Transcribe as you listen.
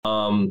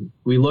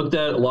We looked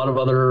at a lot of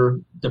other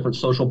different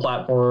social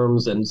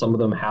platforms, and some of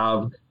them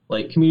have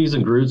like communities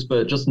and groups,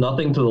 but just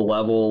nothing to the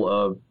level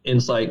of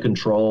insight,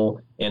 control,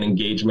 and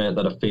engagement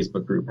that a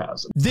Facebook group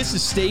has. This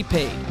is Stay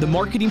Paid, the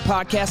marketing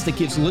podcast that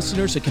gives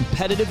listeners a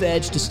competitive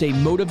edge to stay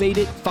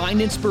motivated,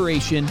 find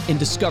inspiration, and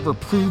discover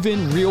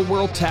proven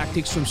real-world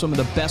tactics from some of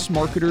the best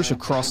marketers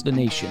across the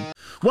nation.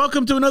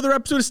 Welcome to another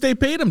episode of Stay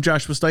Paid. I'm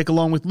Joshua Stike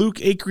along with Luke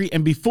Acree.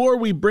 And before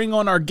we bring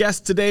on our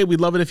guest today,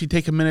 we'd love it if you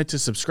take a minute to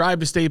subscribe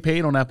to Stay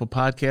Paid on Apple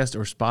Podcasts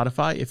or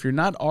Spotify. If you're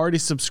not already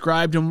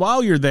subscribed, and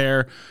while you're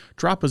there,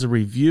 drop us a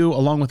review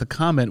along with a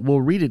comment.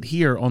 We'll read it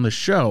here on the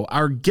show.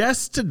 Our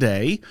guests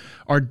today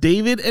are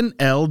David and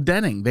Elle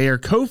Denning. They are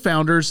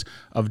co-founders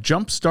of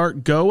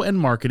Jumpstart Go and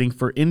Marketing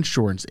for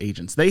Insurance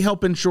Agents. They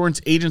help insurance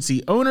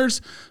agency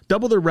owners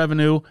double their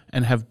revenue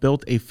and have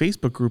built a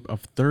Facebook group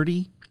of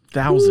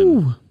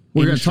 30,000.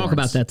 We're going to talk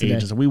about that today.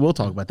 Agents. We will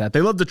talk about that. They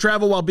love to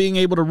travel while being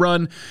able to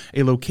run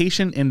a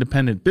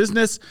location-independent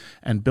business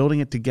and building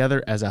it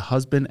together as a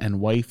husband and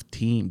wife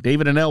team.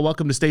 David and Elle,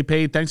 welcome to Stay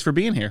Paid. Thanks for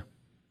being here.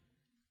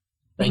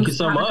 Thank you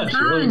so much.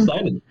 We're really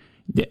excited.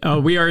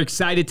 We are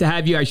excited to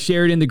have you. I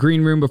shared in the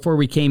green room before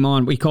we came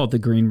on. We call it the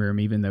green room,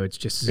 even though it's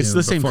just Zoom. It's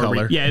the same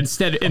color.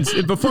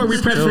 Before we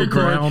press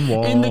record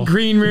in the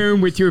green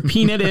room with your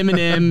peanut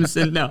M&Ms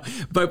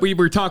but we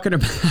were talking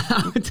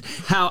about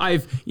how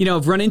I've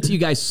run into you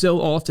guys so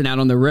often out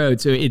on the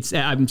road. So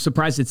I'm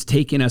surprised it's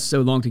taken us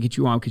so long to get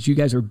you on because you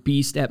guys are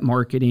beast at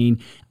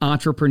marketing,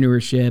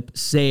 entrepreneurship,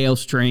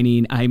 sales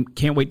training. I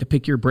can't wait to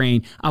pick your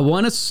brain. I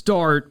want to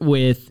start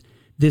with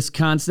this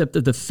concept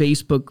of the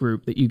Facebook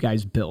group that you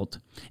guys built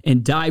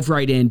and dive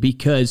right in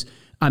because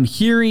I'm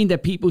hearing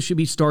that people should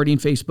be starting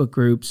Facebook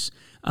groups.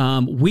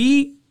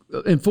 We,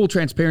 in full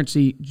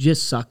transparency,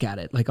 just suck at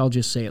it. Like, I'll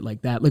just say it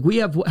like that. Like, we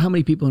have how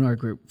many people in our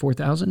group?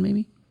 4,000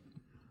 maybe?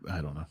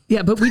 I don't know.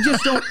 Yeah, but we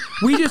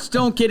just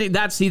don't get it.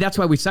 That's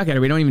why we suck at it.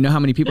 We don't even know how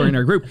many people are in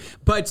our group.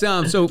 But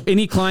so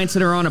any clients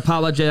that are on,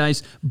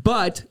 apologize.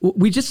 But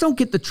we just don't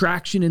get the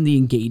traction and the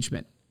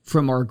engagement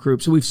from our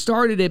group. So we've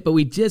started it, but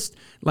we just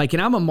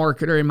and I'm a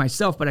marketer in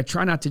myself, but I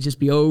try not to just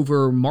be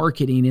over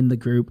marketing in the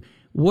group.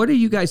 What do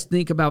you guys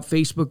think about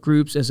Facebook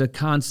groups as a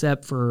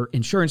concept for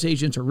insurance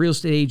agents or real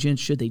estate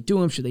agents? Should they do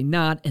them? Should they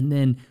not? And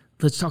then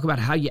let's talk about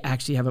how you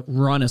actually have it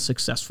run a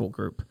successful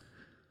group.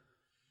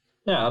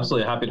 Yeah,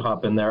 absolutely. Happy to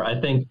hop in there.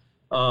 I think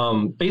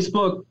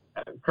Facebook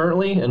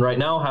currently and right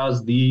now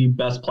has the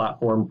best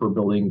platform for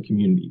building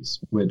communities,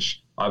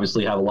 which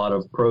obviously have a lot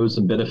of pros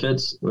and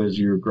benefits as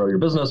you grow your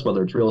business,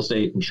 whether it's real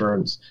estate,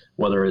 insurance,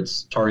 whether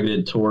it's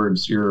targeted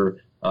towards your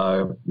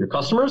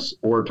customers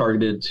or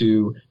targeted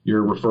to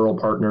your referral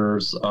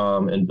partners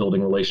and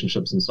building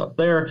relationships and stuff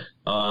there,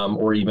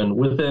 or even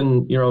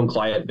within your own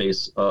client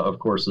base, of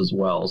course, as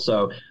well.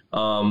 So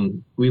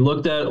we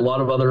looked at a lot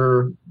of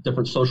other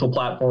different social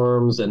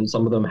platforms, and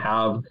some of them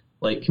have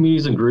like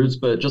communities and groups,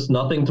 but just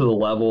nothing to the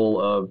level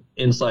of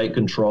insight,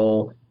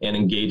 control, and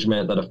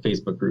engagement that a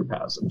Facebook group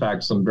has. In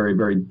fact, some very,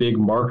 very big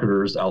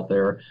marketers out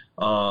there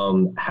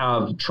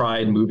have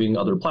tried moving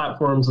other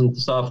platforms and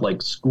stuff like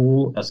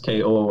Skool,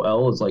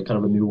 Skool is like kind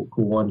of a new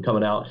cool one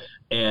coming out.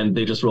 And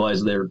they just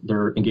realized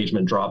their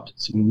engagement dropped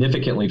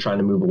significantly trying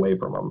to move away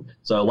from them.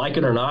 So like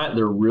it or not,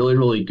 they're really,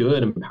 really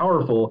good and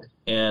powerful.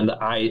 And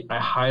I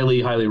highly,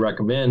 highly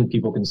recommend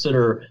people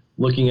consider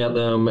looking at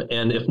them,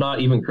 and if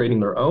not even creating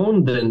their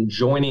own, then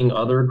joining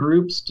other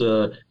groups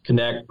to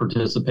connect,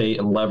 participate,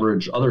 and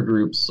leverage other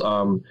groups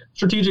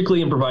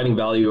strategically and providing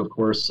value, of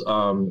course.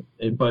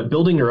 But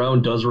building your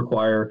own does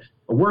require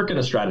a work and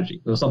a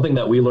strategy. It's something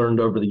that we learned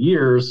over the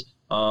years,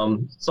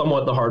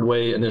 somewhat the hard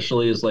way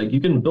initially, is like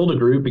you can build a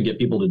group and get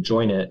people to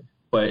join it,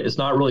 but it's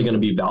not really going to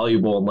be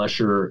valuable unless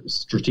you're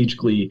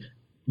strategically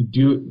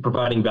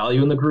providing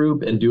value in the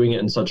group and doing it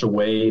in such a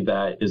way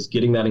that is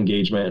getting that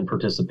engagement and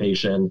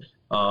participation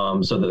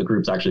so that the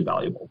group's actually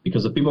valuable.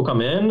 Because if people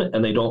come in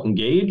and they don't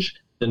engage,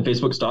 then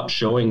Facebook stops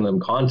showing them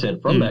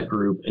content from that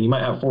group. And you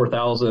might have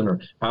 4,000 or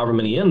however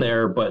many in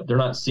there, but they're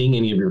not seeing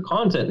any of your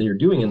content that you're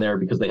doing in there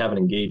because they haven't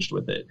engaged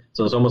with it.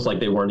 So it's almost like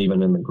they weren't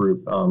even in the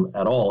group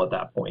at all at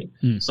that point.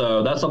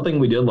 So that's something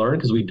we did learn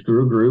because we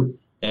grew a group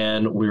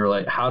and we were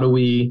like, how do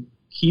we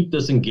keep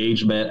this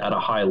engagement at a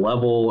high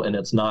level? And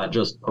it's not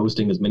just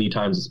posting as many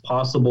times as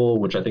possible,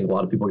 which I think a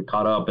lot of people get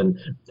caught up and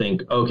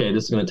think, okay,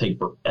 this is going to take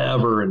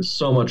forever and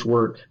so much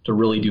work to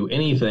really do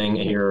anything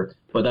here.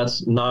 But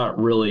that's not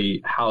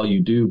really how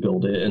you do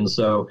build it. And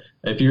so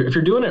if you're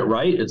doing it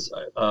right, it's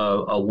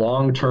a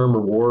long-term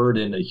reward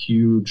and a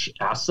huge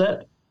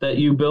asset that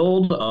you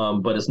build.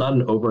 But it's not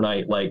an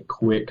overnight, like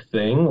quick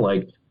thing.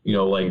 Like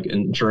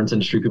insurance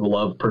industry, people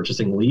love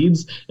purchasing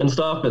leads and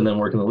stuff and then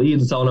working the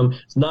leads and selling them.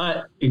 It's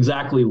not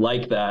exactly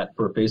like that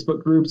for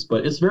Facebook groups,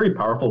 but it's very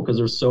powerful because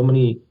there's so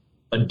many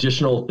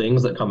additional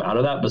things that come out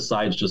of that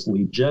besides just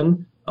lead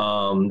gen.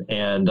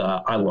 And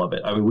I love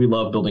it. I mean, we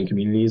love building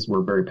communities.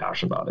 We're very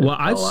passionate about it. Well,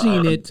 I've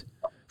seen it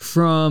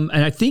and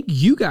I think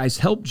you guys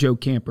helped Joe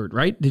Campert,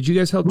 right? Did you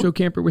guys help Joe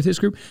Campert with his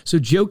group? So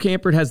Joe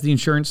Campert has the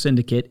Insurance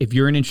Syndicate. If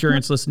you're in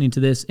insurance listening to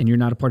this and you're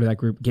not a part of that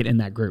group, get in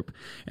that group,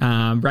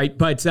 right?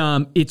 But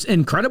it's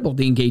incredible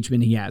the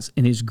engagement he has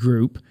in his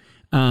group.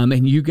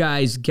 And you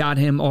guys got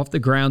him off the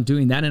ground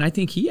doing that. And I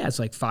think he has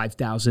like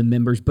 5,000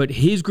 members, but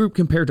his group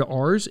compared to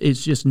ours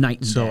is just night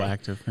and day. So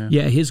active.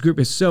 Yeah, his group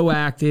is so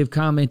active,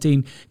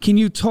 commenting. Can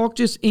you talk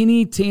just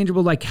any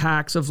tangible like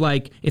hacks of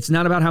like, it's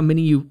not about how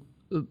many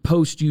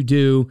posts you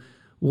do.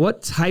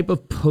 What type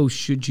of posts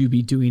should you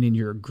be doing in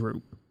your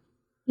group?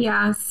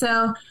 Yeah,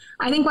 so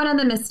I think one of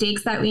the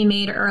mistakes that we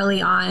made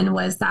early on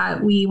was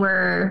that we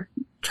were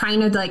trying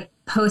to like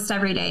post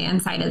every day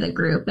inside of the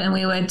group, and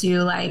we would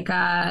do like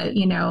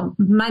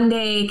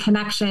Monday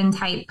connection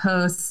type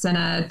posts and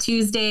a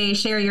Tuesday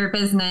share your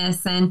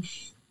business. And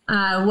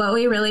what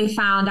we really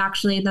found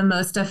actually the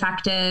most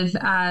effective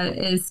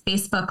is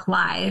Facebook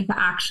Live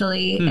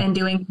actually, and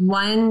doing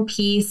one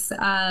piece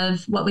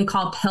of what we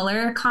call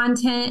pillar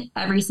content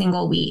every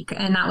single week.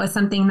 And that was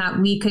something that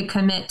we could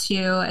commit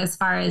to as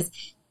far as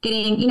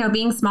getting,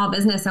 being small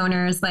business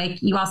owners, like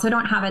you also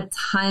don't have a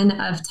ton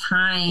of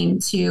time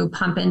to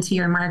pump into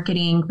your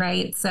marketing,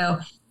 right? So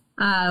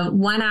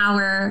 1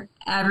 hour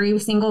every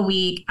single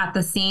week at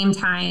the same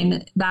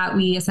time that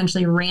we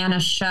essentially ran a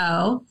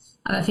show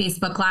of a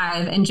Facebook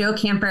Live. And Joe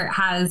Campert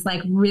has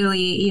like really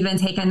even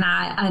taken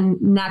that a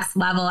next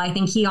level. I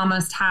think he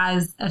almost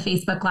has a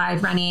Facebook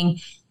Live running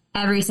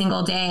every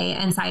single day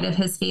inside of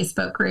his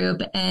Facebook group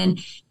and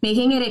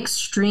making it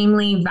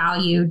extremely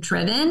value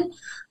driven.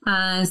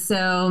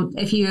 So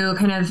if you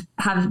kind of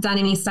have done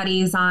any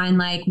studies on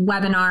like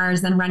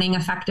webinars and running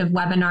effective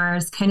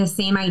webinars, kind of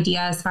same idea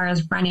as far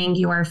as running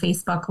your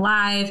Facebook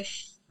Live.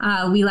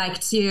 We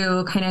like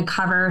to kind of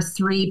cover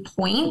 3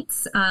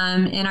 points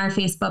in our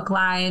Facebook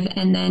Live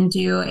and then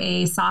do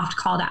a soft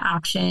call to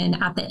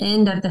action at the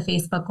end of the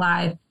Facebook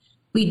Live.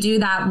 We do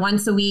that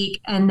once a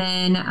week, and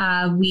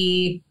then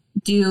we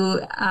do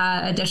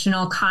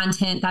additional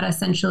content that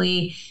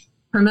essentially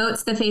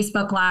promotes the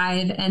Facebook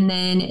Live, and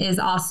then is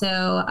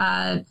also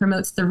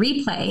promotes the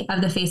replay of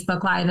the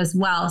Facebook Live as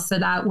well, so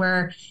that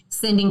we're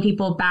sending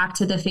people back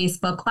to the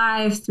Facebook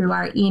Live through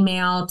our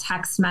email,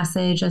 text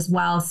message as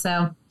well.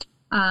 So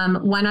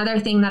one other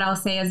thing that I'll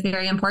say is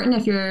very important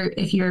if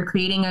you're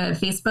creating a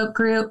Facebook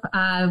group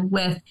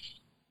with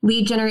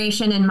lead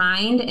generation in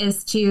mind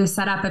is to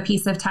set up a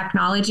piece of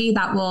technology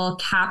that will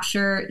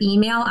capture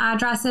email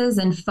addresses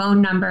and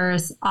phone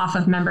numbers off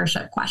of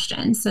membership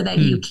questions so that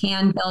you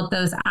can build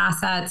those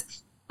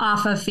assets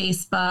off of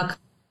Facebook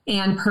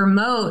and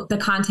promote the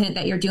content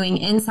that you're doing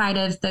inside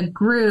of the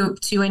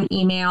group to an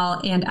email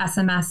and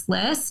SMS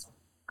list.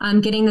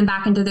 Getting them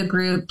back into the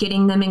group,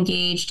 getting them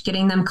engaged,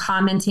 getting them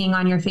commenting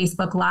on your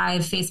Facebook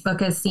Live.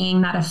 Facebook is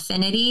seeing that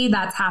affinity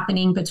that's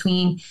happening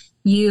between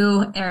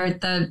you or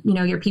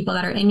your people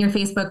that are in your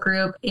Facebook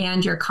group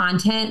and your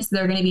content. So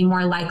they're going to be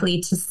more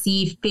likely to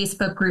see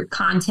Facebook group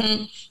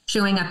content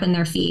showing up in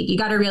their feed. You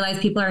got to realize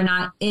people are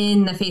not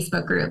in the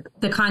Facebook group.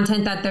 The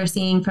content that they're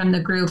seeing from the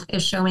group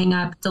is showing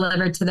up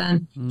delivered to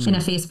them in a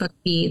Facebook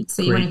feed.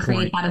 So you want to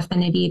create that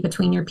affinity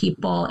between your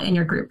people and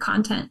your group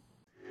content.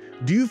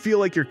 Do you feel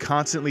like you're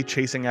constantly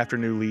chasing after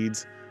new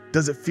leads?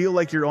 Does it feel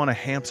like you're on a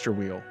hamster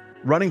wheel,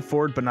 running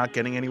forward but not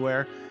getting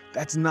anywhere?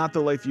 That's not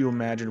the life you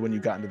imagined when you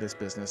got into this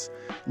business.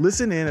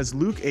 Listen in as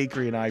Luke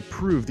Acree and I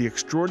prove the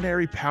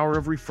extraordinary power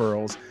of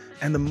referrals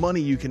and the money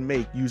you can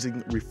make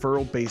using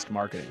referral-based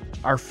marketing.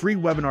 Our free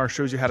webinar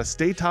shows you how to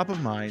stay top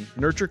of mind,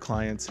 nurture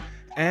clients,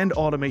 and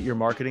automate your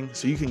marketing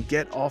so you can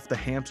get off the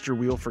hamster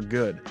wheel for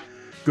good.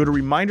 Go to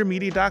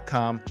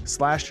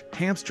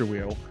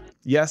remindermedia.com/hamsterwheel.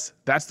 Yes,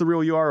 that's the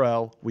real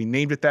URL. We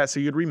named it that so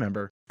you'd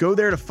remember. Go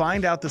there to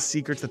find out the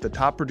secrets that the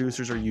top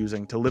producers are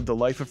using to live the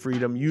life of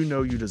freedom you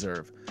know you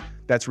deserve.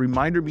 That's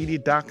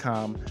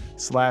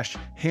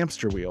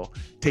remindermedia.com/hamsterwheel.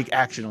 Take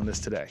action on this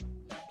today.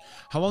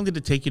 How long did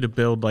it take you to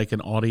build like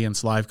an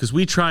audience live? Because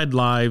we tried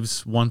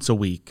lives once a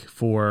week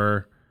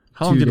for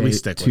how long did we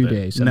stick with it? 2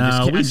 days.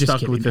 No, we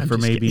stuck with it for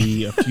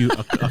maybe a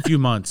few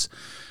months,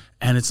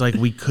 and it's like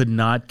we could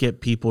not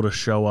get people to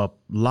show up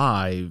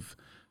live.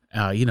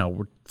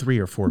 3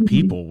 or 4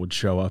 people would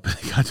show up, and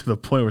it got to the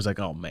point where it's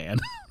like, oh man,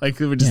 like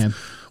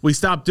we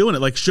stopped doing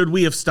it. Like, should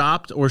we have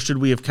stopped, or should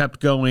we have kept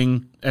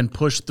going and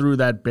pushed through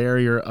that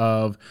barrier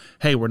of,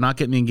 hey, we're not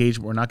getting the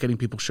engagement, we're not getting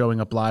people showing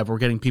up live, we're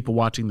getting people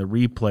watching the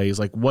replays.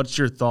 Like, what's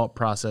your thought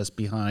process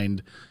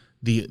behind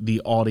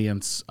the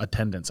audience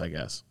attendance, I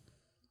guess?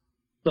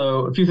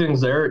 So a few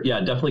things there. Yeah,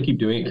 definitely keep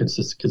doing it.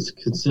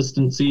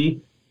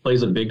 Consistency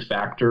plays a big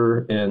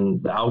factor in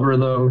the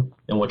algorithm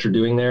and what you're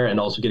doing there, and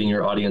also getting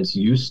your audience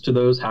used to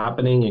those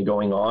happening and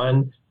going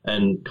on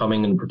and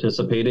coming and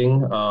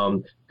participating.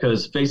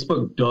 Because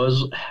Facebook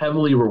does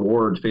heavily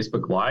reward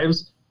Facebook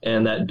Lives,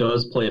 and that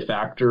does play a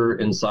factor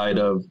inside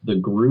of the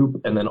group,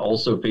 and then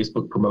also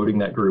Facebook promoting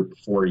that group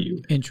for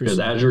you. Interesting. Because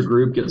as your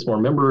group gets more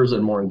members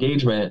and more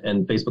engagement,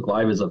 and Facebook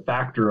Live is a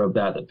factor of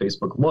that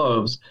Facebook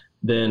loves,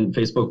 then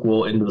Facebook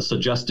will into the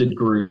suggested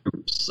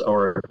groups,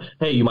 or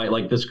hey, you might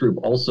like this group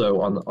also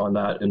on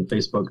that in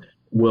Facebook.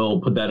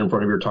 will put that in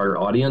front of your target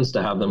audience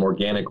to have them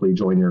organically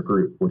join your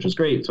group, which is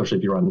great, especially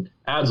if you run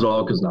ads at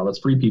all, because now that's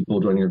free people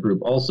joining your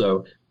group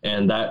also.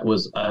 And that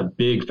was a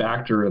big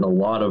factor in a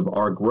lot of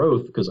our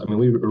growth, because I mean,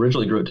 we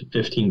originally grew it to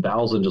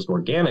 15,000 just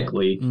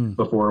organically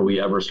before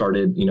we ever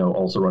started,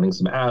 also running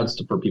some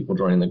ads for people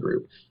joining the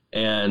group.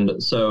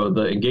 And so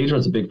the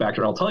engagement's a big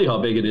factor. And I'll tell you how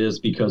big it is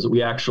because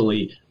we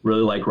actually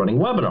really like running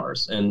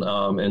webinars.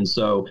 And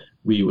so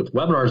with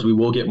webinars, we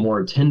will get more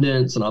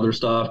attendance and other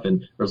stuff.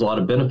 And there's a lot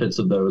of benefits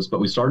of those. But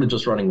we started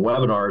just running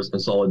webinars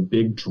and saw a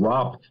big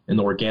drop in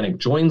the organic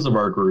joins of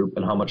our group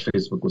and how much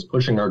Facebook was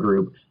pushing our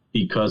group,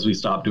 because we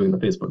stopped doing the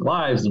Facebook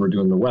Lives and we're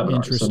doing the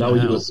webinars. So now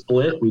we do a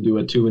split. We do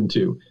a 2 and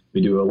 2.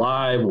 We do a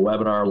live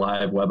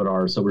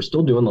webinar. So we're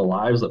still doing the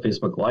lives that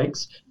Facebook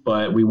likes,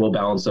 but we will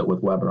balance it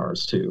with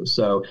webinars too.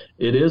 So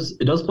it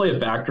does play a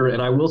factor.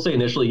 And I will say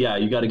initially,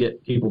 you got to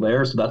get people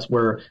there. So that's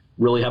where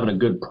really having a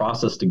good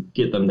process to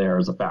get them there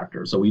is a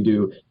factor. So we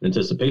do an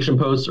anticipation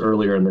post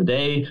earlier in the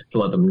day to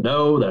let them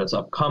know that it's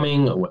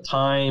upcoming, at what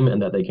time,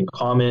 and that they can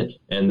comment.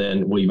 And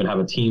then we'll even have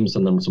a team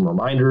send them some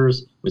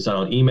reminders. We send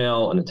out an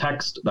email and a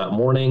text that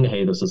morning,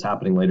 hey, this is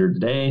happening later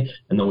today.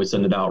 And then we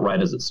send it out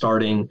right as it's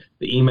starting,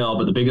 the email.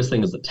 But the biggest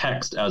thing is the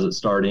text as it's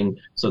starting,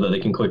 so that they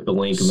can click the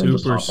link and then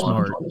just hop on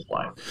and join the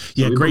fly.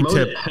 So great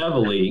tip. It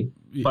heavily.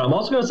 But I'm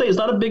also going to say it's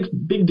not a big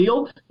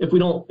deal if we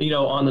don't,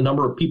 on the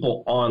number of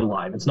people on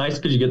live. It's nice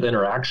because you get the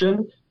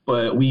interaction,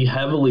 but we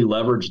heavily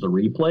leverage the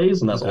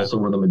replays, and that's also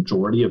where the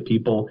majority of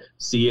people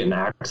see it and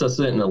access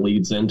it, and it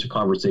leads into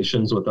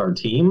conversations with our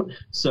team.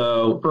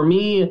 So for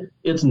me,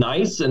 it's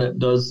nice, and it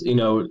does,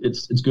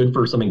 it's good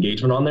for some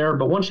engagement on there.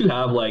 But once you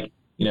have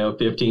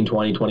 15,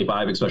 20,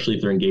 25, especially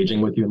if they're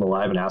engaging with you in the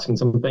live and asking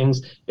some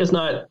things, it's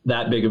not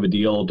that big of a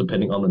deal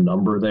depending on the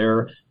number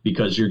there,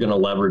 because you're going to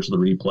leverage the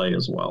replay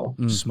as well.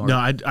 Smart. No,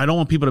 I don't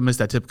want people to miss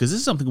that tip, because this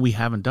is something we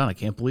haven't done. I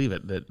can't believe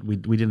it that we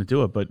didn't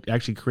do it, but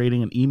actually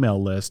creating an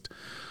email list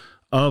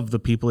of the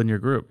people in your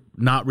group,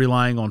 not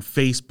relying on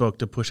Facebook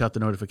to push out the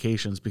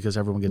notifications, because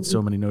everyone gets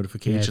so many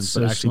notifications,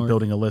 but actually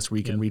building a list where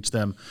you can reach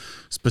them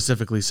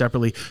specifically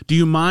separately. Do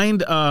you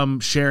mind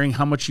sharing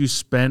how much you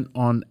spent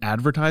on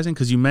advertising?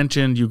 Because you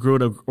mentioned you grew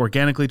it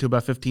organically to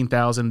about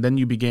 15,000. Then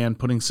you began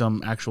putting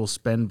some actual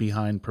spend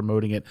behind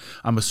promoting it.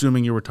 I'm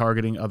assuming you were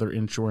targeting other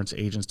insurance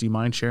agents. Do you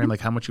mind sharing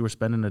how much you were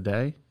spending a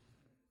day?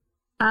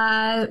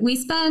 We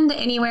spend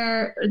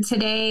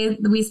today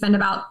we spend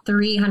about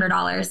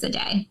 $300 a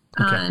day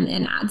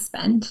in ad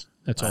spend.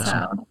 That's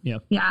awesome. So,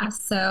 yeah.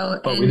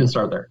 So, but we didn't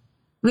start there.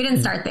 We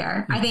didn't start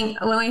there. I think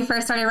when we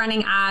first started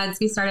running ads,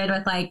 we started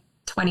with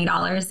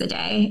 $20 a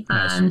day,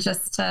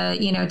 just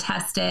to,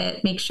 test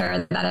it, make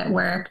sure that it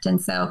worked.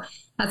 And so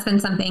that's been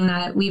something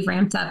that we've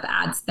ramped up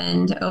ad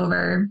spend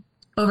over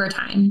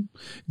time.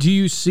 Do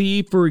you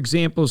see, for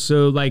example,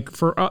 so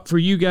for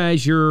you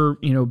guys, you're,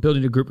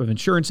 building a group of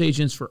insurance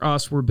agents. For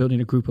us, we're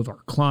building a group of our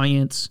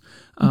clients.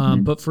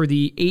 But for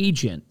the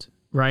agent,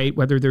 right,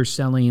 whether they're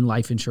selling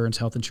life insurance,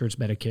 health insurance,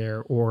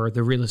 Medicare, or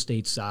the real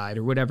estate side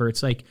or whatever,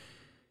 it's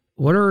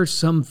what are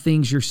some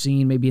things you're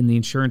seeing maybe in the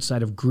insurance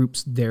side of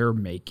groups they're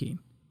making?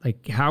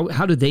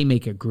 How do they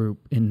make a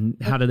group, and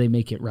how do they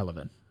make it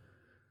relevant?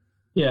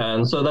 Yeah,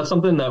 and so that's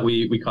something that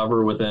we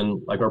cover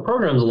within our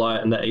programs a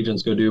lot, and that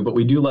agents go do, but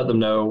we do let them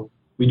know,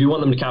 we do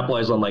want them to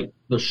capitalize on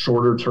the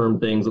shorter term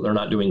things that they're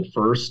not doing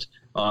first,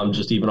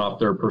 just even off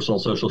their personal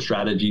social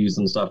strategies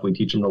and stuff. We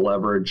teach them to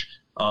leverage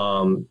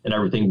and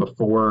everything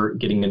before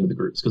getting into the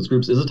groups, because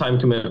groups is a time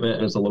commitment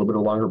and it's a little bit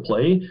of longer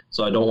play.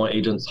 So I don't want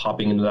agents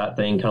hopping into that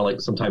thing, kind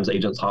of sometimes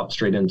agents hop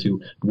straight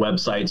into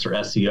websites or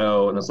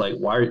SEO, and it's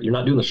you're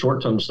not doing the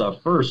short term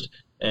stuff first,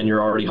 and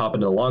you're already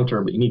hopping to the long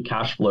term, but you need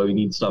cash flow, you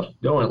need stuff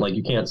going.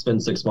 You can't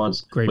spend 6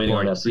 months waiting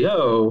on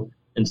SEO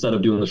instead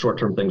of doing the short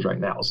term things right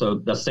now. So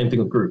that's the same thing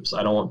with groups.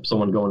 I don't want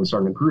someone going and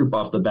starting a group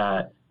off the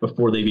bat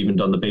before they've even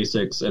done the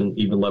basics and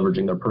even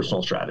leveraging their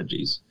personal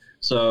strategies.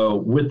 So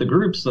with the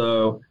groups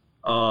though,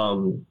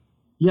 some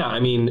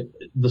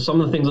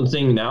of the things I'm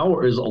seeing now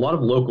is a lot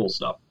of local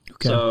stuff.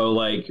 Okay. So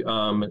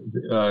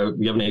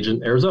we have an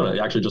agent in Arizona. He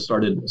actually just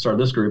started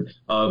this group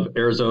of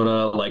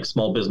Arizona,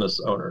 small business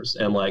owners,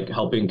 and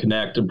helping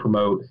connect and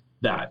promote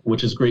that,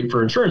 which is great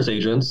for insurance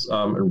agents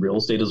and real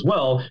estate as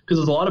well, because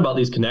there's a lot about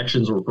these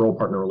connections or referral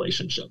partner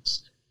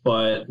relationships.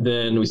 But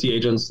then we see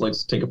agents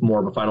take more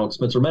of a final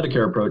expense or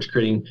Medicare approach,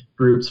 creating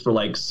groups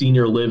for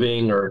senior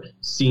living or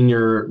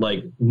senior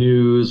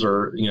news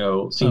or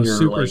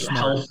senior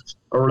health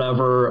or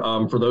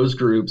whatever for those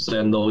groups,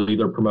 and they'll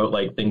either promote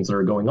things that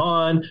are going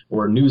on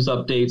or news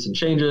updates and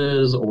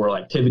changes or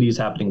activities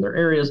happening in their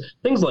areas,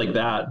 things like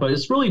that. But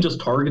it's really just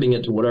targeting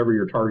it to whatever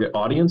your target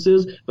audience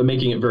is, but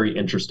making it very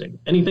interesting.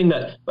 Anything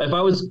that, if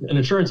I was an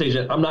insurance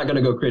agent, I'm not going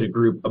to go create a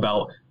group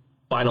about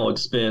final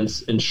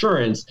expense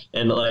insurance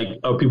and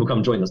people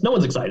come join this. No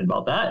one's excited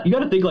about that. You got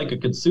to think like a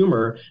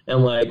consumer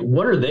and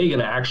what are they going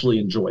to actually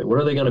enjoy? What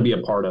are they going to be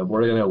a part of? What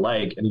are they going to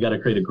like? And you got to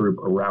create a group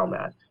around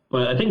that.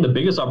 But I think the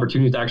biggest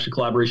opportunity is actually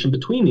collaboration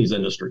between these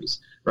industries,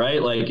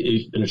 right? Like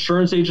if an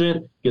insurance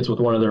agent gets with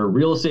one of their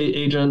real estate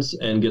agents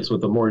and gets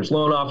with a mortgage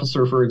loan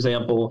officer, for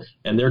example,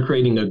 and they're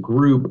creating a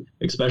group,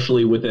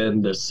 especially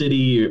within the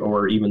city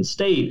or even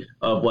state,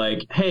 of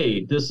like,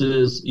 hey, this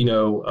is,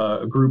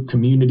 a group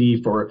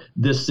community for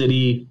this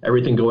city,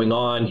 everything going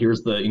on.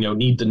 Here's the,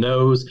 need to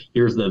knows.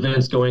 Here's the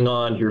events going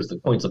on. Here's the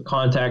points of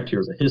contact.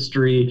 Here's a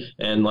history,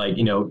 and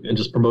and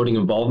just promoting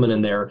involvement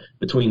in there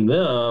between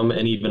them,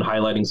 and even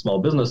highlighting small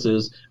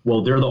businesses.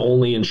 Well, they're the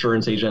only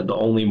insurance agent, the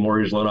only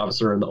mortgage loan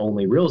officer, and the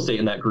only real estate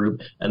in that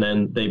group. And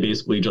then they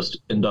basically just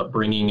end up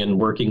bringing and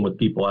working with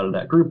people out of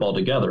that group all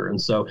together.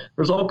 And so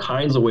there's all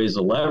kinds of ways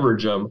to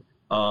leverage them.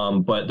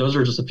 But those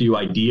are just a few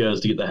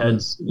ideas to get the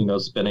heads,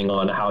 spinning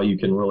on how you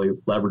can really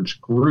leverage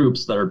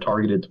groups that are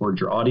targeted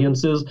towards your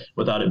audiences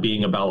without it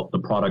being about the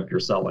product you're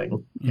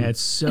selling. Yeah,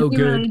 it's so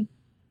good.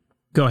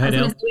 Go ahead,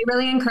 Elle. We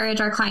really encourage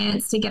our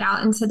clients to get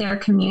out into their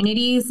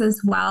communities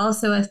as well.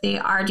 So if they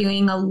are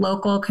doing a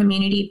local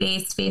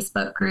community-based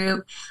Facebook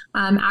group,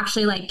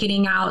 actually like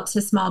getting out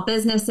to small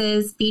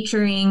businesses,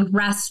 featuring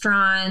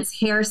restaurants,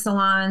 hair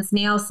salons,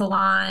 nail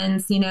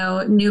salons,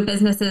 new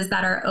businesses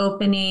that are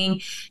opening,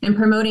 and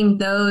promoting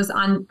those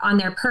on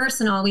their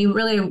personal. We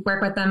really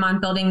work with them on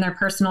building their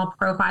personal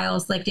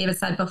profiles, like David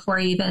said before,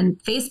 even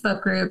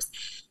Facebook groups.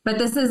 But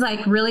this is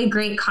like really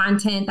great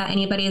content that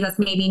anybody that's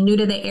maybe new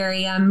to the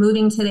area,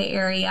 moving to the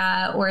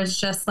area, or is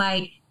just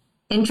like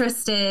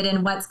interested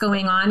in what's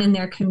going on in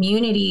their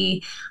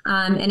community.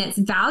 And it's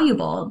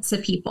valuable to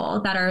people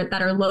that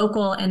are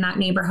local in that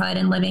neighborhood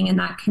and living in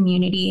that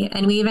community.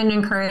 And we even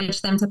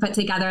encourage them to put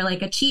together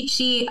like a cheat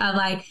sheet of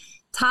like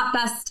top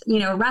best,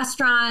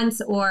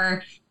 restaurants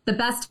or the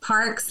best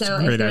parks. So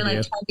if they're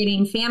like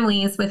targeting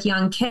families with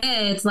young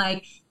kids,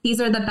 like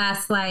these are the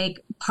best like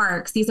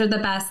parks. These are the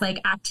best like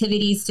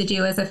activities to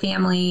do as a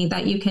family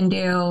that you can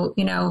do,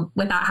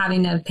 without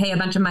having to pay a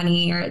bunch of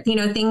money or,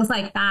 things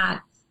like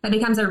that. That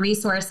becomes a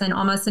resource and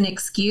almost an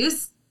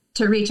excuse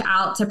to reach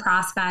out to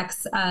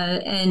prospects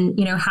and,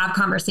 have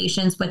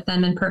conversations with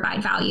them and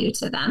provide value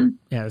to them.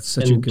 Yeah, it's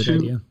such a good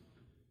idea.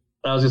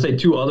 I was going to say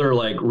two other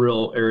like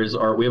real areas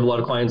are, we have a lot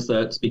of clients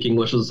that speak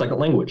English as a second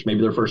language. Maybe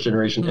they're first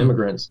generation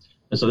immigrants.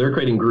 And so they're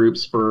creating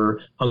groups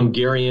for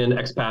Hungarian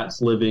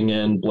expats living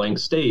in blank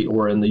state,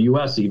 or in the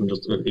US, even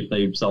just if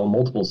they sell in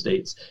multiple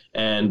states,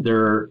 and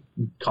they're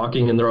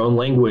talking in their own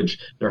language.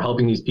 They're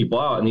helping these people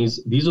out. And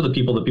these are the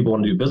people that people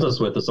want to do business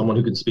with, as someone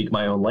who can speak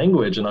my own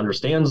language and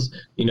understands,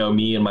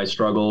 me and my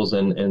struggles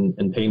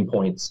and pain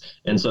points.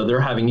 And so they're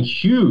having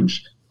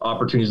huge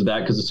opportunities with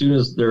that, because as soon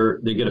as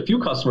they get a few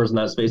customers in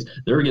that space,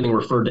 they're getting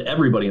referred to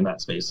everybody in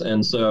that space.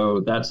 And so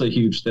that's a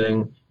huge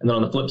thing. And then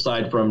on the flip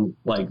side, from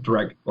like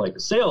direct like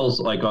sales,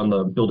 like on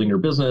the building your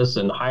business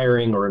and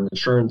hiring, or in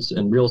insurance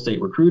and real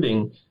estate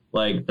recruiting,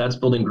 like that's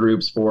building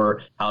groups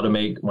for how to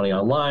make money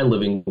online,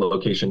 living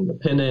location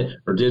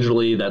independent or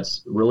digitally.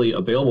 That's really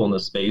available in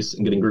this space,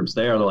 and getting groups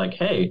there. They're like,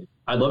 hey,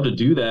 I'd love to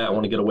do that. I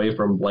want to get away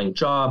from blank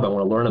job. I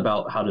want to learn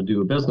about how to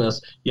do a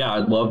business. Yeah,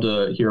 I'd love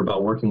to hear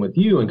about working with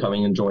you and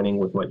coming and joining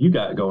with what you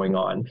got going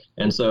on.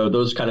 And so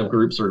those kind of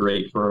groups are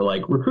great for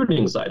like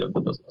recruiting side of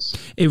the business.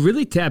 It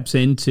really taps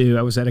into,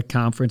 I was at a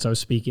conference I was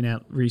speaking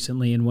at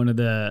recently, and one of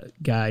the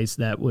guys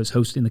that was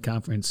hosting the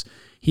conference,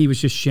 he was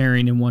just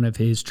sharing in one of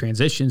his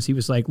transitions. He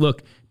was like,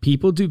 look,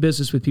 people do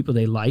business with people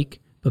they like,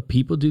 but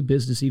people do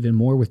business even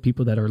more with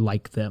people that are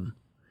like them.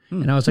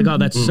 And I was like, oh,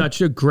 that's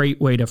such a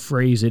great way to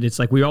phrase it. It's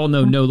like, we all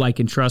know, like,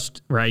 and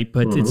trust, right?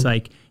 But it's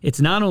like,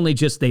 it's not only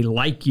just they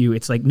like you.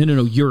 It's like,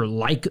 no, you're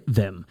like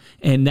them.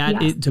 And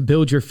that to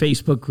build your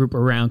Facebook group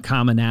around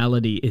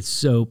commonality is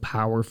so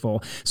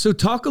powerful. So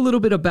talk a little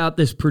bit about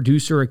this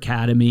Producer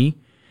Academy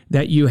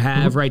that you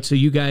have, right? So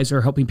you guys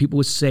are helping people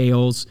with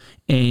sales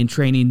and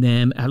training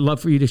them. I'd love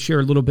for you to share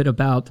a little bit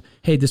about,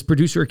 hey, this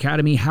Producer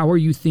Academy, how are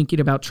you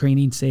thinking about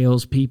training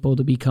sales people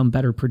to become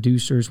better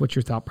producers? What's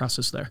your thought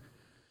process there?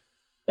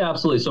 Yeah,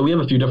 absolutely. So we have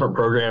a few different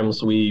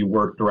programs. We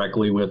work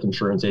directly with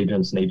insurance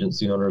agents and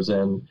agency owners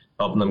and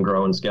helping them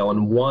grow and scale.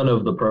 And one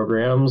of the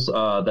programs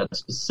that's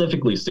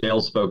specifically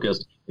sales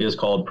focused is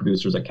called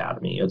Producers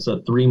Academy. It's a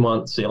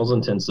 3-month sales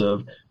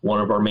intensive. One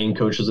of our main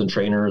coaches and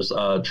trainers,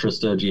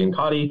 Trista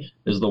Giancotti,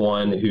 is the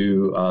one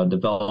who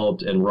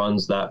developed and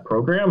runs that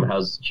program,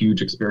 has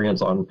huge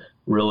experience on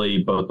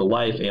really both the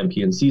life and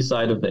P&C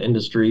side of the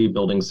industry,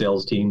 building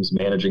sales teams,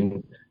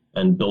 managing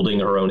and building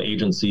her own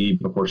agency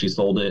before she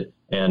sold it,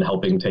 and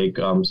helping take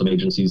some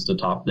agencies to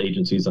top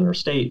agencies in her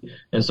state.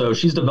 And so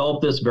she's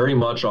developed this very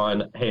much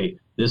on, hey,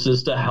 this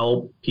is to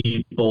help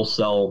people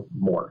sell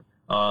more.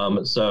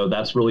 So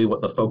that's really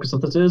what the focus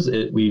of this is.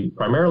 We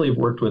primarily have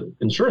worked with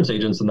insurance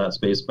agents in that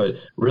space, but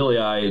really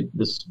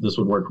this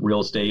would work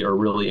real estate or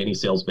really any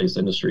sales-based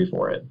industry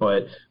for it.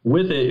 But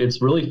with it,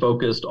 it's really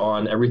focused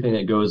on everything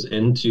that goes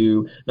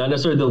into not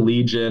necessarily the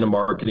lead gen and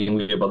marketing.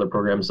 We have other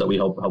programs that we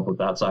help with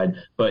that side,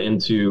 but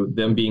into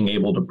them being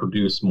able to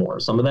produce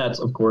more. Some of that's,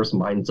 of course,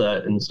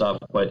 mindset and stuff,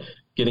 but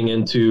getting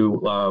into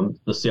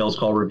the sales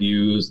call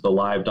reviews, the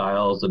live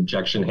dials,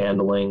 objection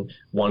handling,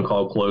 one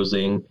call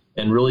closing,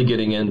 and really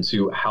getting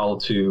into how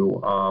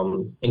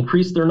to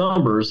increase their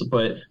numbers,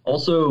 but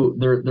also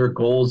their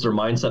goals, their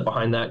mindset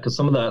behind that, because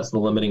some of that's the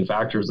limiting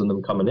factors in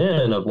them coming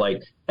in of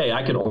like, hey,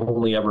 I can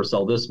only ever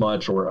sell this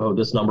much, or, oh,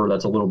 this number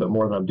that's a little bit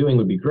more than I'm doing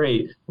would be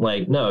great.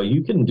 Like, no,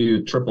 you can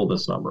do triple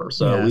this number.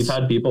 So we've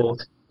had people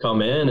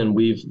come in, and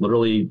we've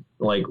literally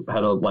like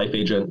had a life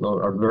agent,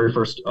 our very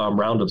first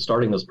round of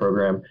starting this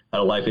program, had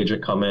a life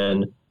agent come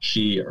in.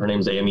 Her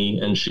name's Amy,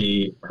 and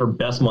her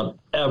best month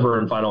ever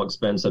in final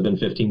expense had been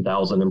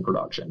 $15,000 in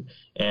production.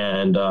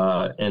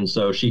 And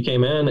so she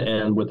came in,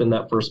 and within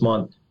that first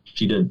month,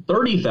 she did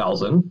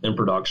 $30,000 in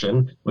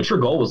production, which her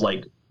goal was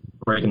like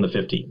breaking the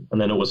 15, and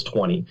then it was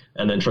 20.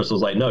 And then Trista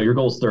was like, no, your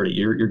goal's 30.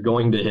 You're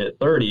going to hit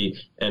 30,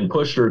 and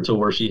pushed her to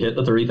where she hit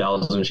the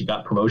 30,000. She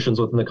got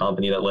promotions within the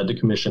company that led to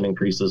commission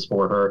increases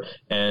for her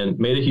and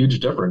made a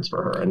huge difference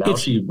for her. And now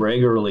she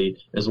regularly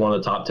is one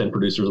of the top 10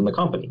 producers in the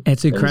company.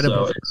 It's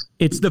incredible. So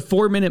it's the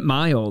 4-minute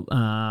mile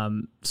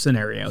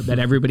scenario that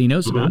everybody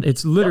knows about.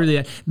 It's literally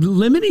that.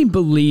 Limiting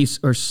beliefs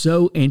are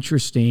so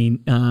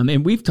interesting.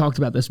 And we've talked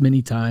about this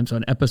many times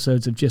on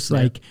episodes of just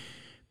like,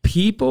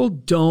 people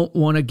don't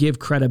want to give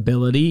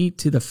credibility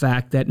to the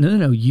fact that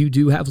no, you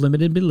do have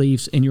limited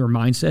beliefs and your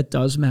mindset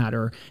does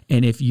matter.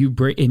 And if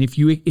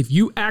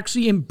you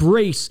actually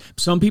embrace,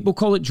 some people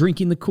call it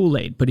drinking the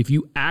Kool-Aid, but if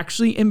you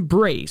actually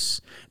embrace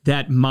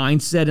that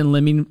mindset and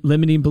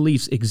limiting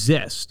beliefs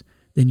exist,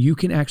 then you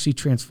can actually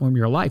transform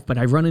your life. But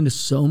I run into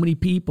so many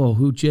people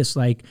who just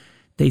like,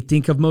 they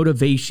think of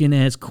motivation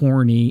as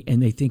corny,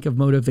 and they think of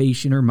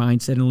motivation or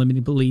mindset and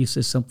limiting beliefs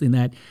as something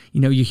that,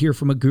 you hear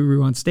from a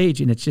guru on stage.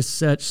 And it's just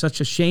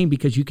such a shame,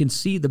 because you can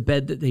see the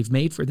bed that they've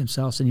made for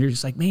themselves. And you're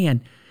just like,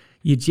 man,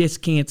 you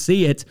just can't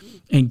see it,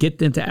 and get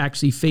them to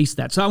actually face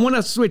that. So I want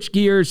to switch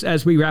gears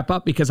as we wrap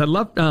up, because I'd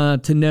love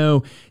to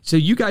know. So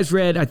you guys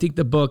read, I think,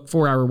 the book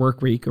 4 Hour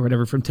Work Week or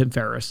whatever from Tim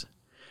Ferriss.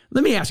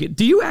 Let me ask you,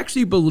 do you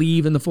actually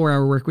believe in the 4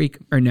 Hour Work Week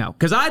or no?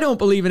 Because I don't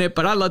believe in it,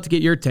 but I'd love to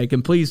get your take,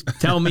 and please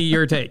tell me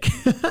your take.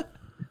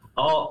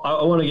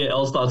 I want to get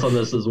Elle's thoughts on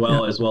this as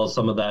well as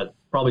some of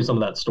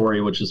that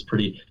story, which is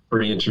pretty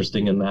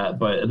interesting in that.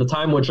 But at the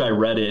time which I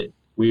read it,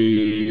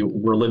 we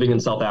were living in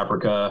South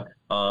Africa.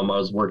 I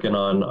was working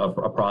on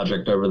a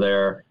project over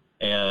there,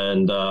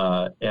 and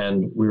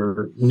we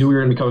knew we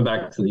were going to be coming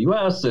back to the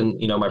U.S. And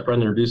my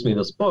friend introduced me to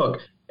this book.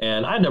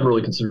 And I'd never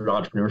really considered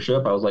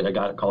entrepreneurship. I was like, I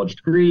got a college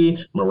degree. I'm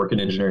going to work in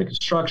engineering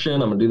construction.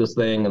 I'm going to do this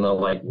thing. And they're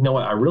like, you know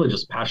what? I'm really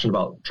just passionate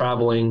about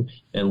traveling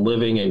and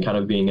living and kind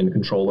of being in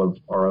control of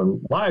our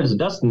own lives and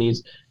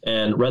destinies.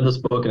 And read this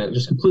book, and it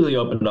just completely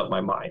opened up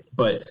my mind.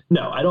 But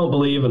no, I don't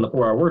believe in the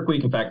 4 Hour Work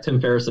Week. In fact,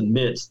 Tim Ferriss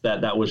admits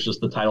that was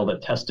just the title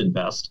that tested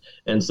best.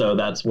 And so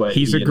that's what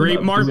he's a great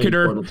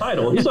marketer for the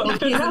title. He's a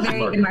fantastic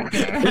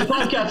marketer. His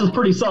podcast is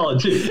pretty solid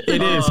too.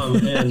 It is.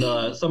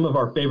 And some of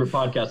our favorite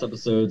podcast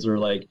episodes are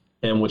like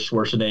him with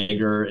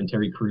Schwarzenegger and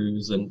Terry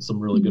Crews, and some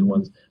really good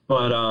ones.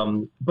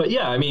 But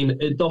yeah, I mean,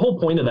 the whole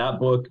point of that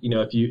book,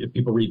 if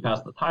people read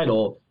past the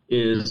title,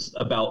 is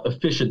about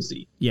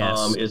efficiency.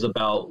 Yes. Is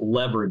about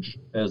leverage,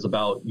 is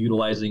about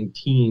utilizing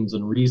teams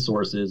and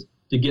resources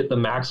to get the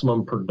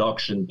maximum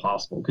production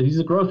possible. Because he's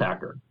a growth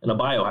hacker and a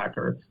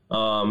biohacker.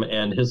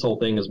 And his whole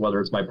thing is, whether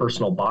it's my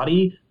personal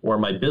body or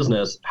my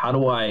business, how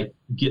do I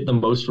get the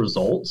most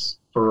results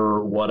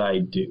for what I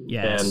do?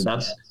 Yes.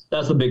 And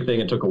that's the big thing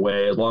it took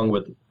away, along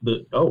with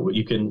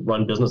you can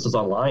run businesses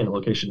online,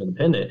 location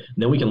independent, and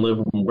then we can live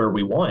where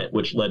we want,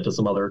 which led to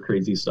some other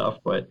crazy stuff.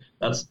 But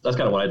that's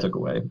kind of what I took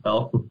away.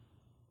 Elle?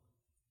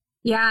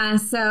 Yeah.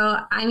 So,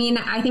 I mean,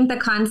 I think the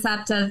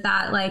concept of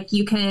that, like,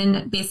 you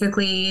can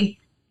basically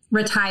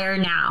retire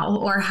now,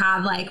 or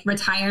have like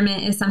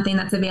retirement is something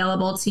that's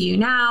available to you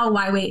now.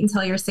 Why wait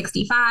until you're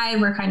 65?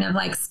 We're kind of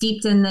like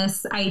steeped in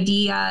this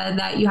idea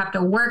that you have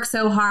to work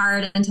so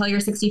hard until you're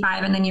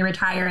 65 and then you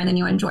retire and then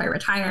you enjoy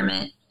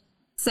retirement.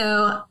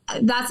 So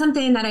that's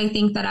something that I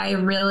think that I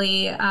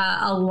really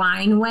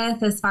align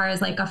with, as far as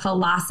like a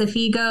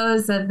philosophy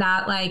goes, of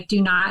that, like,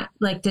 do not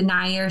like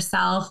deny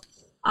yourself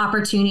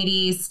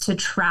opportunities to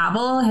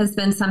travel has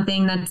been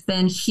something that's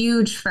been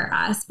huge for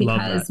us,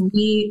 because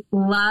we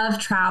love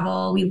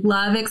travel. We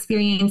love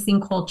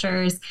experiencing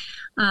cultures.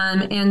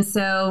 And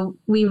so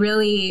we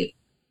really,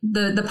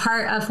 the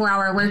part of 4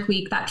 Hour Work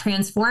Week that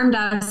transformed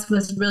us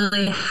was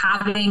really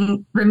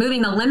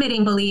removing the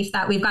limiting belief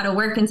that we've got to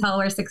work until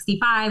we're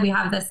 65. We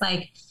have this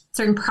like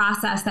certain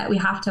process that we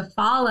have to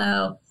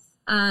follow.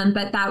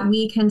 But that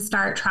we can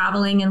start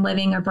traveling and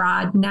living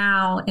abroad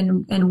now,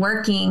 and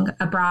working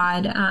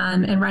abroad,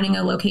 and running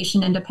a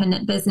location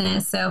independent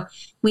business. So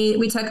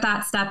we took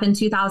that step in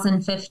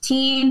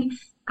 2015.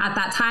 At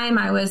that time,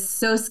 I was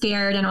so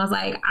scared, and I was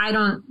like, I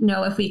don't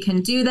know if we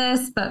can do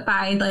this. But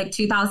by like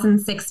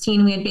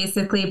 2016, we had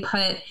basically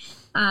put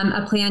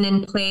a plan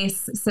in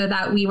place so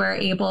that we were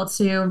able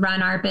to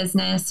run our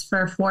business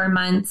for 4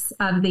 months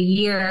of the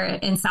year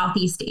in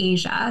Southeast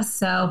Asia.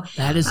 So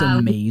that is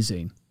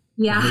amazing.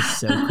 Yeah. That is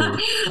so cool.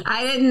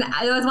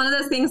 It was one of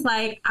those things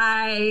like,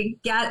 that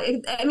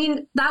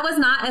was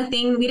not a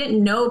thing. We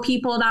didn't know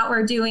people that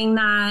were doing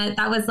that.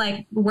 That was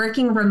like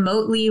working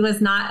remotely was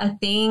not a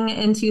thing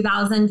in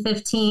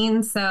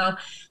 2015. So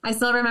I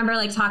still remember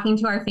like talking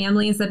to our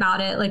families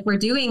about it, like we're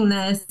doing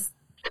this,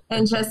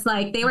 and just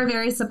like, they were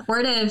very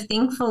supportive,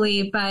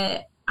 thankfully,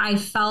 but I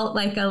felt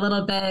like a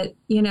little bit,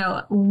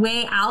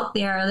 way out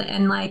there,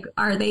 and like,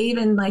 are they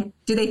even like,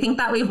 do they think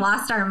that we've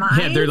lost our minds?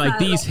 Yeah, they're like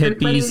these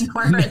hippies.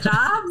 Corporate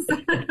jobs.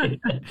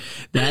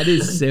 That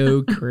is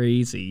so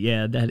crazy.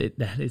 Yeah, that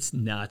is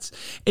nuts.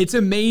 It's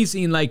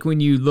amazing, like when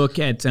you look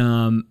at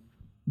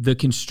the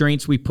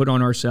constraints we put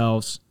on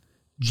ourselves,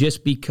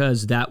 just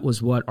because that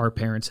was what our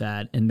parents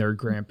had and their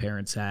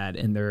grandparents had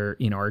and their,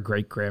 our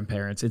great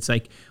grandparents. It's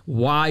like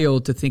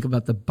wild to think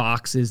about the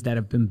boxes that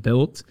have been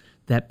built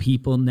that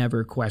people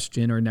never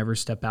question or never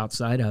step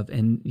outside of.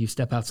 And you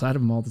step outside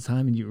of them all the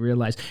time and you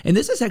realize, and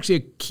this is actually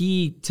a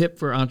key tip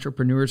for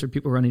entrepreneurs or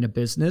people running a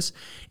business.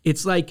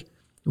 It's like,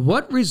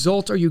 what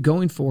result are you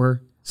going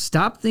for?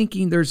 Stop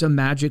thinking there's a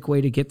magic way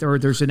to get there, or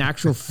there's an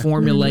actual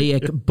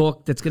formulaic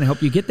book that's going to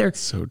help you get there.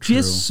 So true.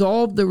 Just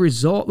solve the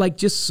result. Like,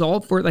 just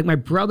solve for it. Like my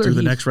brother. Do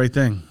the next right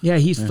thing. Yeah,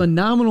 he's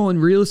phenomenal in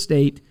real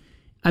estate.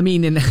 I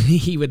mean, and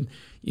he would,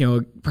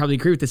 probably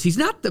agree with this. He's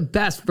not the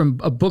best from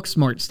a book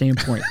smart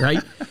standpoint, right?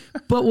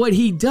 But what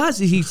he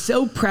does is he's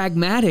so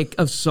pragmatic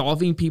of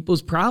solving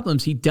people's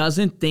problems. He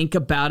doesn't think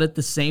about it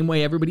the same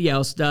way everybody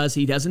else does.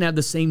 He doesn't have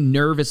the same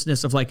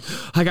nervousness of like,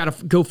 I got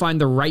to go find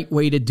the right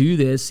way to do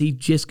this. He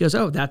just goes,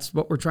 oh, that's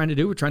what we're trying to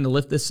do. We're trying to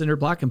lift this cinder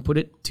block and put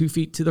it 2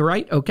 feet to the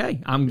right.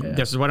 Okay,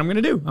 this is what I'm going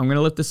to do. I'm going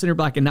to lift the cinder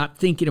block, and not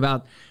thinking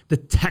about the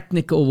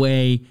technical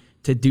way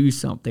to do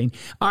something.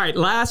 All right,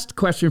 last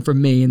question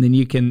from me, and then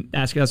you can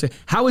ask us.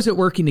 How is it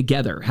working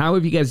together? How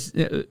have you guys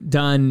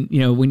done,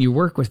 when you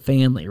work with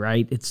family,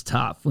 right? It's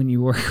tough. When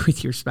you work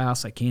with your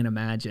spouse, I can't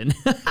imagine.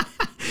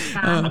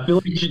 I feel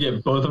like you should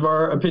get both of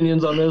our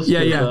opinions on this.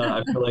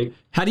 Yeah. I feel like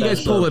how do you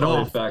guys pull it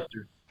off?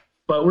 Factor.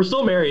 But we're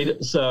still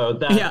married, so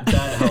that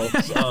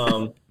helps.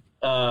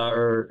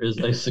 Or is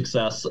a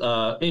success.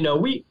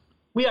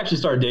 We actually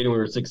started dating when we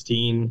were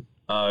 16.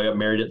 Got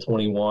married at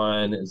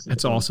 21.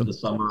 That's awesome.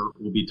 This summer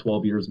we'll be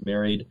 12 years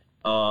married.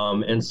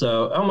 And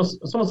so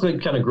it's almost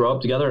like kind of grow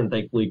up together, and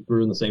thankfully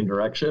grew in the same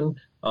direction,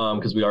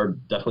 because we are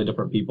definitely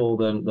different people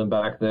than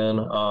back then.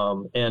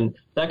 And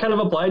that kind of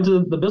applied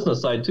to the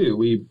business side too.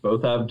 We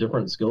both have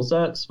different skill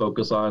sets,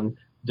 focus on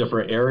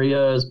different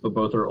areas, but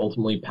both are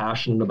ultimately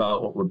passionate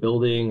about what we're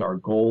building, our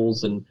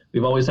goals, and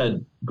we've always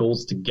had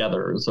goals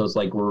together. So it's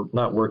like we're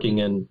not working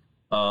in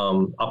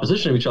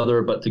opposition of each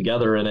other, but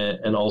together in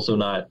it, and also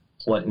not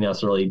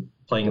necessarily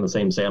playing in the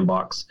same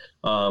sandbox,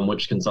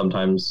 which can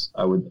sometimes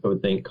I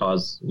would think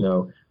cause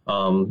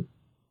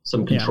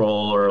some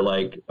control or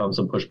like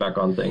some pushback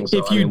on things. So,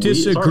 if you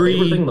disagree, it's our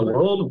favorite thing in the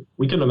world.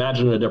 We can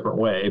imagine it a different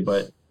way,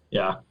 but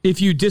yeah.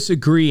 If you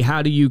disagree,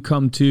 how do you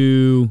come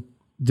to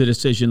the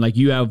decision? Like,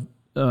 you have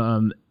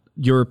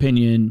your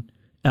opinion,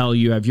 Elle,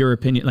 you have your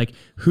opinion. Like,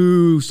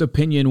 whose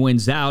opinion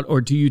wins out?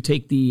 Or do you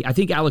take I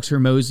think Alex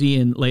Hormozi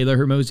and Layla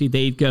Hormozi,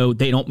 they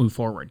don't move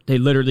forward. They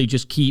literally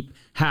just keep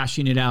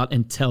hashing it out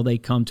until they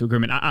come to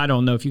agreement. I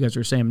don't know if you guys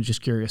are saying, I'm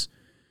just curious.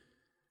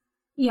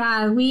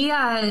 Yeah,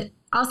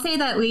 I'll say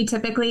that we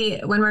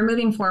typically, when we're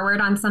moving forward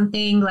on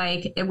something,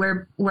 like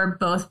we're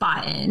both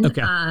bought in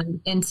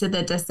into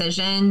the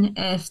decision.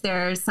 If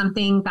there's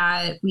something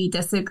that we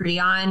disagree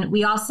on,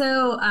 we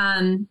also,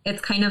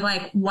 it's kind of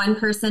like one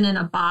person in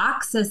a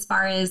box as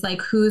far as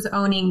like who's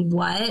owning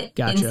what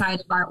inside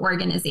of our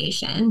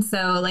organization.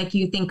 So like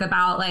you think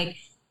about like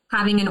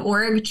having an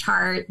org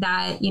chart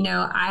that,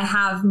 I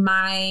have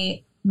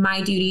my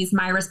duties,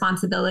 my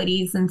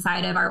responsibilities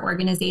inside of our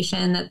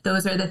organization, that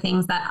those are the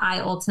things that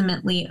I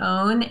ultimately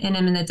own and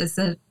am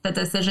the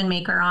decision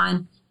maker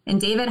on. And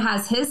David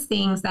has his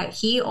things that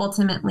he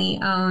ultimately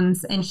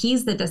owns and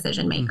he's the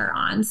decision maker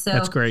on. So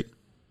that's great.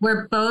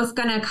 We're both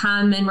going to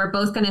come and we're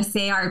both going to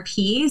say our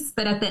piece,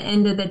 but at the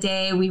end of the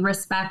day, we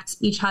respect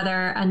each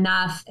other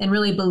enough and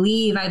really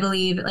I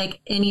believe like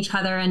in each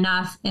other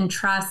enough and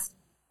trust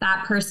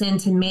that person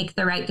to make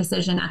the right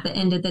decision at the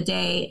end of the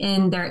day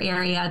in their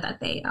area that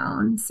they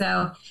own.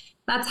 So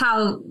that's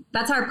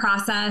our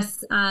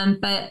process.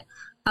 But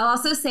I'll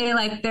also say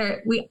like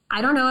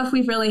I don't know if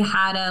we've really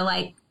had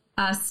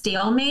a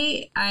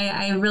stalemate.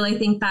 I really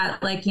think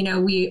that like,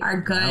 we are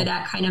good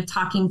at kind of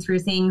talking through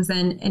things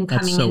and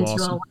coming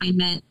into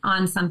alignment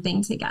on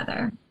something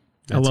together.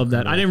 I love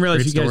that. I didn't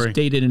realize you guys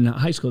dated in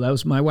high school. That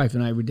was my wife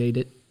and I were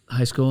dated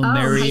high school and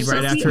married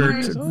right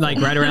after, like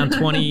right around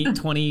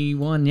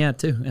 2021. Yeah,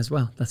 too, as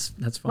well. That's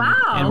fun.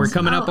 Wow. And we're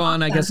coming up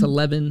on, I guess,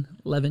 11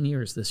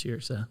 years this year.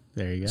 So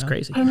there you go. It's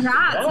crazy.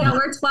 Congrats. Yeah,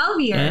 we're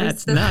 12 years. Yeah,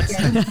 it's nuts.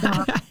 Year,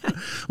 so.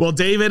 Well,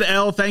 David,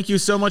 Elle, thank you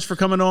so much for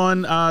coming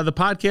on the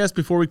podcast.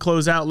 Before we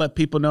close out, let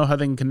people know how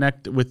they can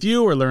connect with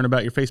you or learn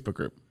about your Facebook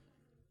group.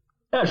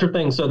 Yeah, sure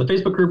thing. So the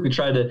Facebook group,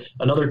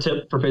 another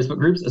tip for Facebook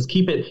groups is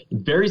keep it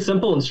very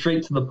simple and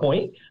straight to the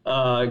point.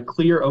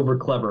 Clear over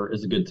clever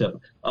is a good tip.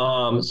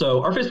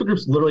 So our Facebook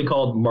group's literally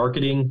called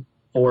Marketing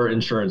for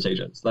insurance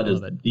agents. That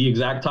is the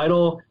exact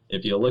title.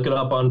 If you look it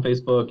up on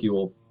Facebook, you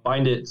will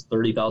find it. It's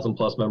 30,000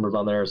 plus members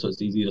on there, so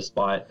it's easy to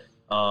spot.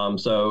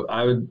 So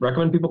I would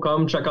recommend people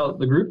come check out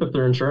the group if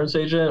they're an insurance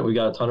agent. We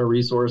got a ton of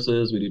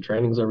resources. We do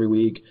trainings every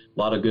week, a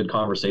lot of good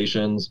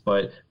conversations,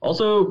 but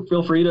also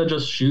feel free to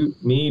just shoot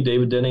me,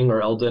 David Denning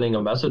or L Denning,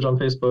 a message on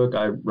Facebook.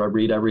 I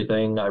read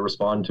everything. I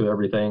respond to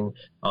everything.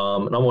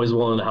 And I'm always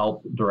willing to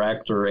help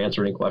direct or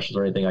answer any questions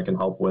or anything I can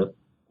help with,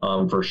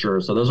 for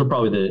sure. So those are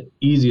probably the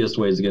easiest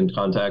ways to get in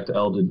contact.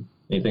 Elle, did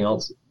anything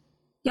else?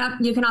 Yep.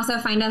 You can also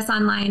find us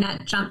online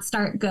at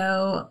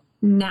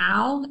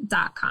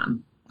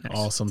jumpstartgonow.com. Nice.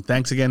 Awesome.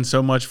 Thanks again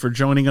so much for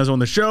joining us on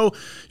the show.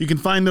 You can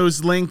find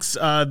those links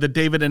that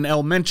David and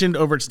Elle mentioned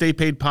over at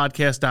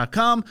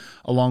staypaidpodcast.com,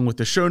 along with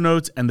the show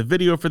notes and the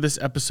video for this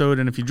episode.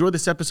 And if you enjoyed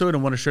this episode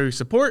and want to show your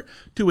support,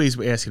 2 ways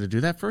we ask you to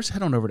do that. First,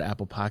 head on over to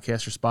Apple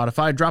Podcasts or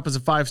Spotify. Drop us a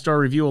 5-star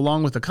review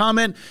along with a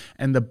comment.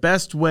 And the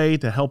best way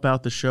to help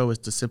out the show is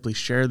to simply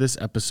share this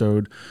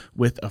episode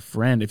with a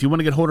friend. If you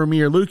want to get hold of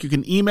me or Luke, you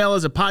can email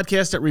us at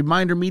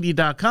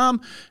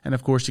podcast@remindermedia.com. And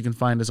of course, you can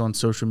find us on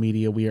social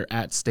media. We are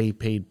at Stay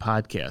Paid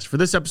Podcast. For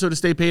this episode of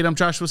Stay Paid, I'm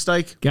Joshua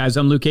Stike. Guys,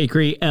 I'm Luke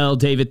Acree. Elle,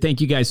 David, thank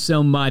you guys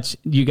so much.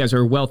 You guys are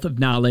a wealth of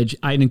knowledge.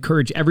 I'd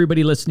encourage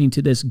everybody listening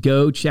to this,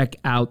 go check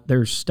out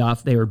their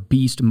stuff. They are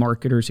beast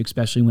marketers,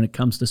 especially when it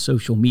comes to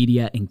social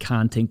media and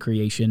content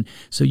creation,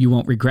 so you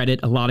won't regret it.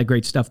 A lot of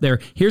great stuff there.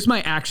 Here's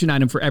my action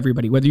item for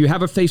everybody. Whether you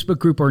have a Facebook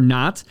group or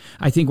not,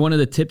 I think one of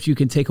the tips you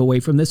can take away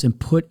from this and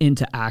put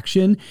into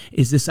action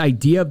is this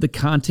idea of the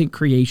content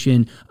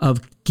creation of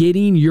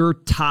getting your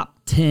top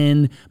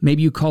 10,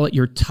 maybe you call it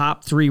your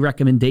top 3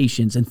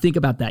 recommendations. And think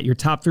about that. Your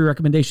top 3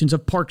 recommendations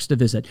of parks to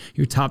visit,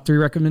 your top 3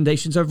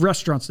 recommendations of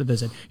restaurants to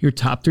visit, your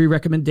top 3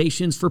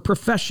 recommendations for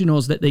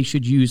professionals that they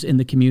should use in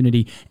the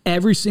community.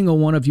 Every single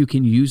one of you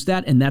can use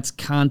that. And that's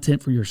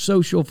content for your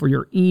social, for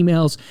your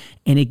emails.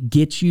 And it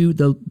gets you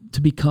to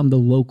become the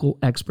local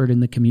expert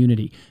in the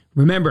community.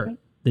 Remember,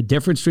 the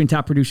difference between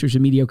top producers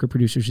and mediocre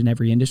producers in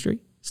every industry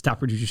is top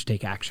producers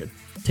take action.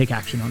 Take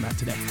action on that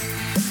today.